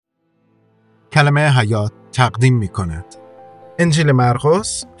کلمه حیات تقدیم می کند. انجیل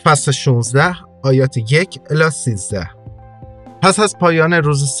مرقس فصل 16 آیات 1 الی 13. پس از پایان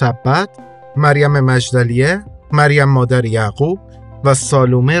روز سبت، مریم مجدلیه، مریم مادر یعقوب و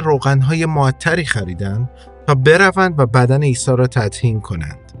سالومه روغنهای معطری خریدند تا بروند و بدن عیسی را تدفین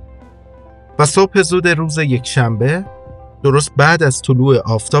کنند. و صبح زود روز یکشنبه، درست بعد از طلوع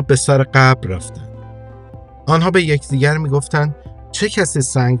آفتاب به سر قبر رفتند. آنها به یکدیگر میگفتند چه کسی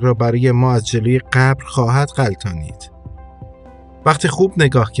سنگ را برای ما از جلوی قبر خواهد غلطانید؟ وقتی خوب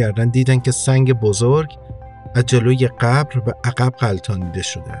نگاه کردند دیدند که سنگ بزرگ از جلوی قبر به عقب غلطانیده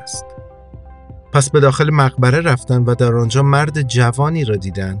شده است. پس به داخل مقبره رفتند و در آنجا مرد جوانی را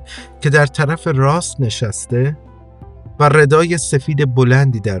دیدند که در طرف راست نشسته و ردای سفید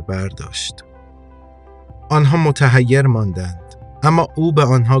بلندی در بر داشت. آنها متحیر ماندند، اما او به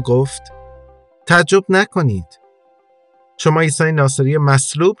آنها گفت: تعجب نکنید. شما عیسی ناصری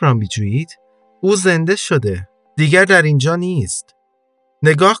مصلوب را می‌جویید؟ او زنده شده، دیگر در اینجا نیست.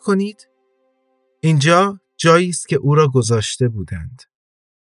 نگاه کنید، اینجا جایی است که او را گذاشته بودند.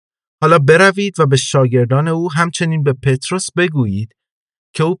 حالا بروید و به شاگردان او همچنین به پتروس بگویید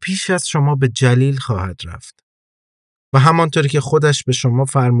که او پیش از شما به جلیل خواهد رفت و همانطوری که خودش به شما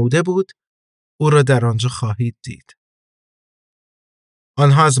فرموده بود او را در آنجا خواهید دید.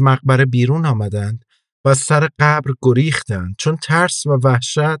 آنها از مقبره بیرون آمدند و از سر قبر گریختند، چون ترس و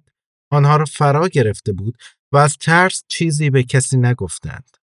وحشت آنها را فرا گرفته بود و از ترس چیزی به کسی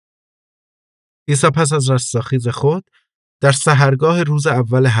نگفتند. عیسی پس از رستاخیز خود در سحرگاه روز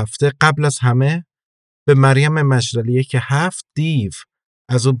اول هفته قبل از همه به مریم مجدلیه که 7 دیو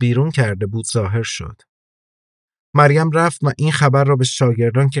از او بیرون کرده بود ظاهر شد. مریم رفت و این خبر را به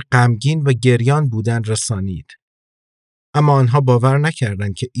شاگردان که غمگین و گریان بودند رسانید. اما آنها باور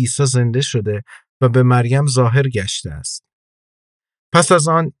نکردند که عیسی زنده شده و به مریم ظاهر گشته است. پس از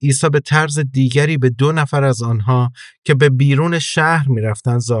آن عیسی به طرز دیگری به 2 نفر از آنها که به بیرون شهر می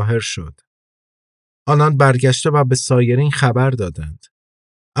رفتند ظاهر شد. آنان برگشته و به سایرین خبر دادند،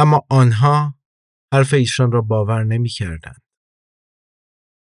 اما آنها حرف ایشان را باور نمی کردند.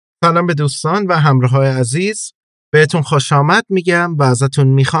 سلام به دوستان و همراه‌های عزیز، بهتون خوش آمد میگم و ازتون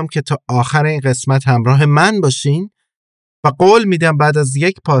میخوام که تا آخر این قسمت همراه من باشین و قول میدم بعد از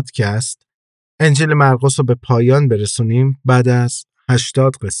یک پادکست انجیل مرقس رو به پایان برسونیم بعد از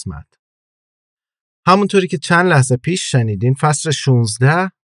 80 قسمت. همونطوری که چند لحظه پیش شنیدین، فصل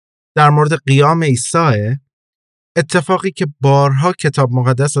 16 در مورد قیام عیسی، اتفاقی که بارها کتاب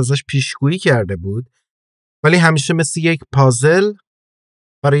مقدس ازش پیشگویی کرده بود ولی همیشه مثل یک پازل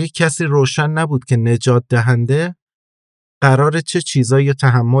برای کسی روشن نبود که نجات دهنده قراره چه چیزهایی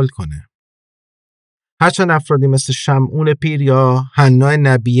تحمل کنه. هرچند افرادی مثل شمعون پیر یا حنا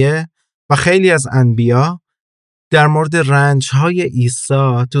نبیه و خیلی از انبیا در مورد رنج‌های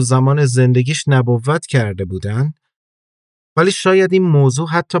عیسی تو زمان زندگیش نبوت کرده بودن، ولی شاید این موضوع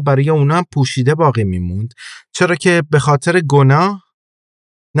حتی برای اونا هم پوشیده باقی میموند، چرا که به خاطر گناه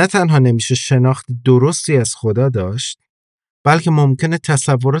نه تنها نمیشه شناخت درستی از خدا داشت، بلکه ممکنه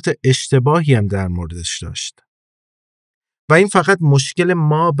تصورات اشتباهی هم در موردش داشت. و این فقط مشکل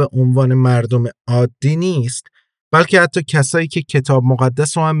ما به عنوان مردم عادی نیست، بلکه حتی کسایی که کتاب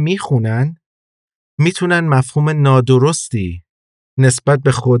مقدس رو هم میخونن میتونن مفهوم نادرستی نسبت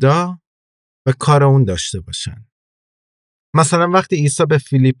به خدا و کار اون داشته باشن. مثلا وقتی عیسی به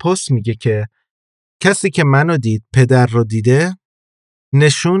فیلیپوس میگه که کسی که منو دید پدر رو دیده،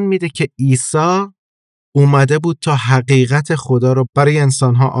 نشون میده که عیسی اومده بود تا حقیقت خدا رو برای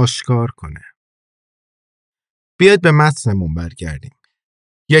انسانها آشکار کنه. بیاید به متنمون برگردیم.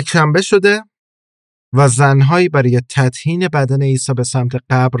 یکشنبه شده و زنهایی برای تدفین بدن عیسی به سمت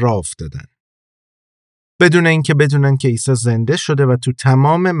قبر راه افتادن. بدون اینکه بدونن که عیسی زنده شده و تو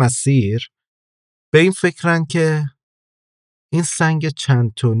تمام مسیر به این فکرن که این سنگ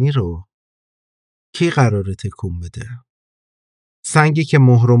چند تنی رو کی قراره تکون بده؟ سنگی که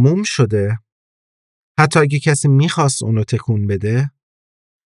مهر و موم شده، حتی اگه کسی میخواست اونو تکون بده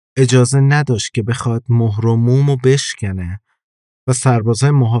اجازه نداشت که بخواد مهر و مومو بشکنه و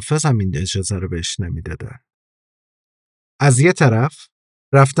سربازای محافظ هم این اجازه رو بهش نمیدادن. از یه طرف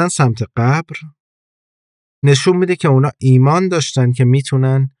رفتن سمت قبر نشون میده که اونا ایمان داشتن که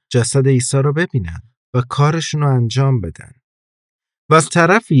میتونن جسد عیسی رو ببینن و کارشون رو انجام بدن. و از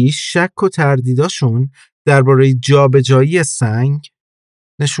طرفی شک و تردیداشون درباره جابجایی سنگ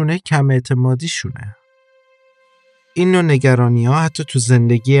نشونه کم اعتمادیشونه. این نوع نگرانی ها حتی تو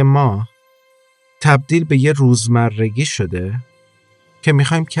زندگی ما تبدیل به یه روزمرگی شده که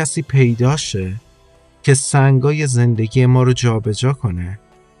میخوایم کسی پیدا شه که سنگای زندگی ما رو جابجا کنه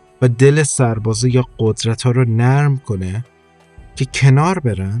و دل سربازا یا قدرت ها رو نرم کنه که کنار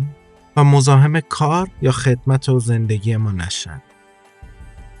برن و مزاحم کار یا خدمت و زندگی ما نشن.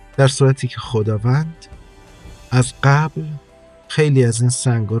 در صورتی که خداوند از قبل خیلی از این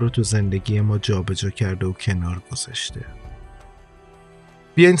سنگا رو تو زندگی ما جابجا کرده و کنار گذاشته.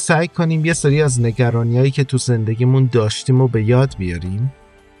 بیاین سعی کنیم یه سری از نگرانیایی که تو زندگیمون داشتیم و به یاد بیاریم.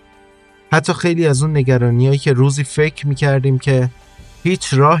 حتی خیلی از اون نگرانیایی که روزی فکر میکردیم که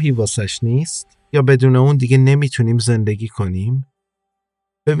هیچ راهی واسش نیست یا بدون اون دیگه نمیتونیم زندگی کنیم،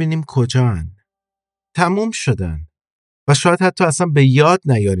 ببینیم کجان. تموم شدن و شاید حتی اصلا به یاد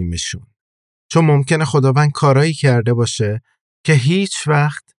نیاریمشون، چون ممکنه خداوند کارایی کرده باشه که هیچ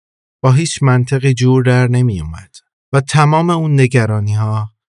وقت با هیچ منطقی جور در نمی اومد و تمام اون نگرانی ها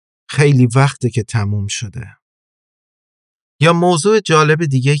خیلی وقته که تموم شده. یا موضوع جالب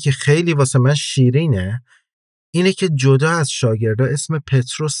دیگه که خیلی واسه من شیرینه اینه که جدا از شاگردا اسم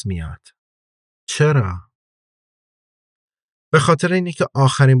پتروس میاد. چرا؟ به خاطر اینه که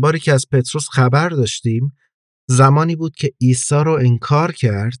آخرین باری که از پتروس خبر داشتیم زمانی بود که عیسی رو انکار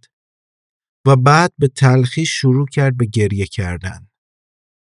کرد و بعد به تلخی شروع کرد به گریه کردن.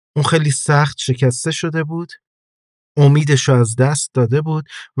 اون خیلی سخت شکسته شده بود، امیدش رو از دست داده بود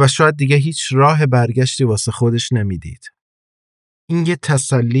و شاید دیگه هیچ راه برگشتی واسه خودش نمیدید. این یه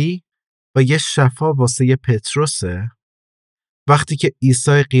تسلی و یه شفا واسه یه پتروسه وقتی که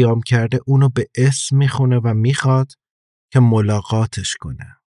عیسی قیام کرده اونو به اسم میخونه و میخواد که ملاقاتش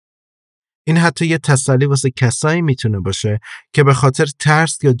کنه. این حتی یه تسلی واسه کسایی میتونه باشه که به خاطر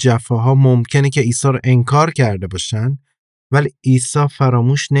ترس یا جفاها ممکنه که عیسی رو انکار کرده باشن، ولی عیسی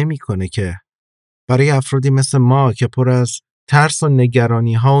فراموش نمیکنه که برای افرادی مثل ما که پر از ترس و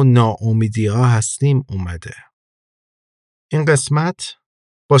نگرانی ها و ناامیدی ها هستیم اومده. این قسمت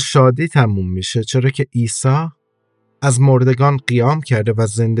با شادی تموم میشه، چرا که عیسی از مردگان قیام کرده و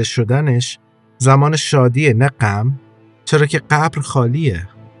زنده شدنش زمان شادیه نه غم، چرا که قبر خالیه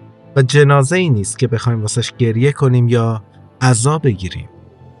و جنازه ای نیست که بخوایم واسش گریه کنیم یا عزا بگیریم.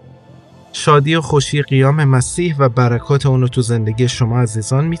 شادی و خوشی قیام مسیح و برکات اونو تو زندگی شما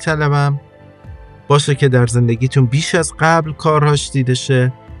عزیزان میطلبم. باشه که در زندگیتون بیش از قبل کارهاش دیده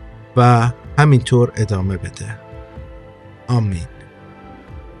شه و همینطور ادامه بده. آمین.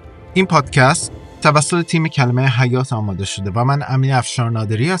 این پادکست توسط تیم کلمه حیات آماده شده و من امین افشار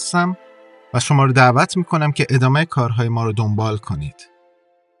نادری هستم و شما رو دعوت میکنم که ادامه کارهای ما رو دنبال کنید.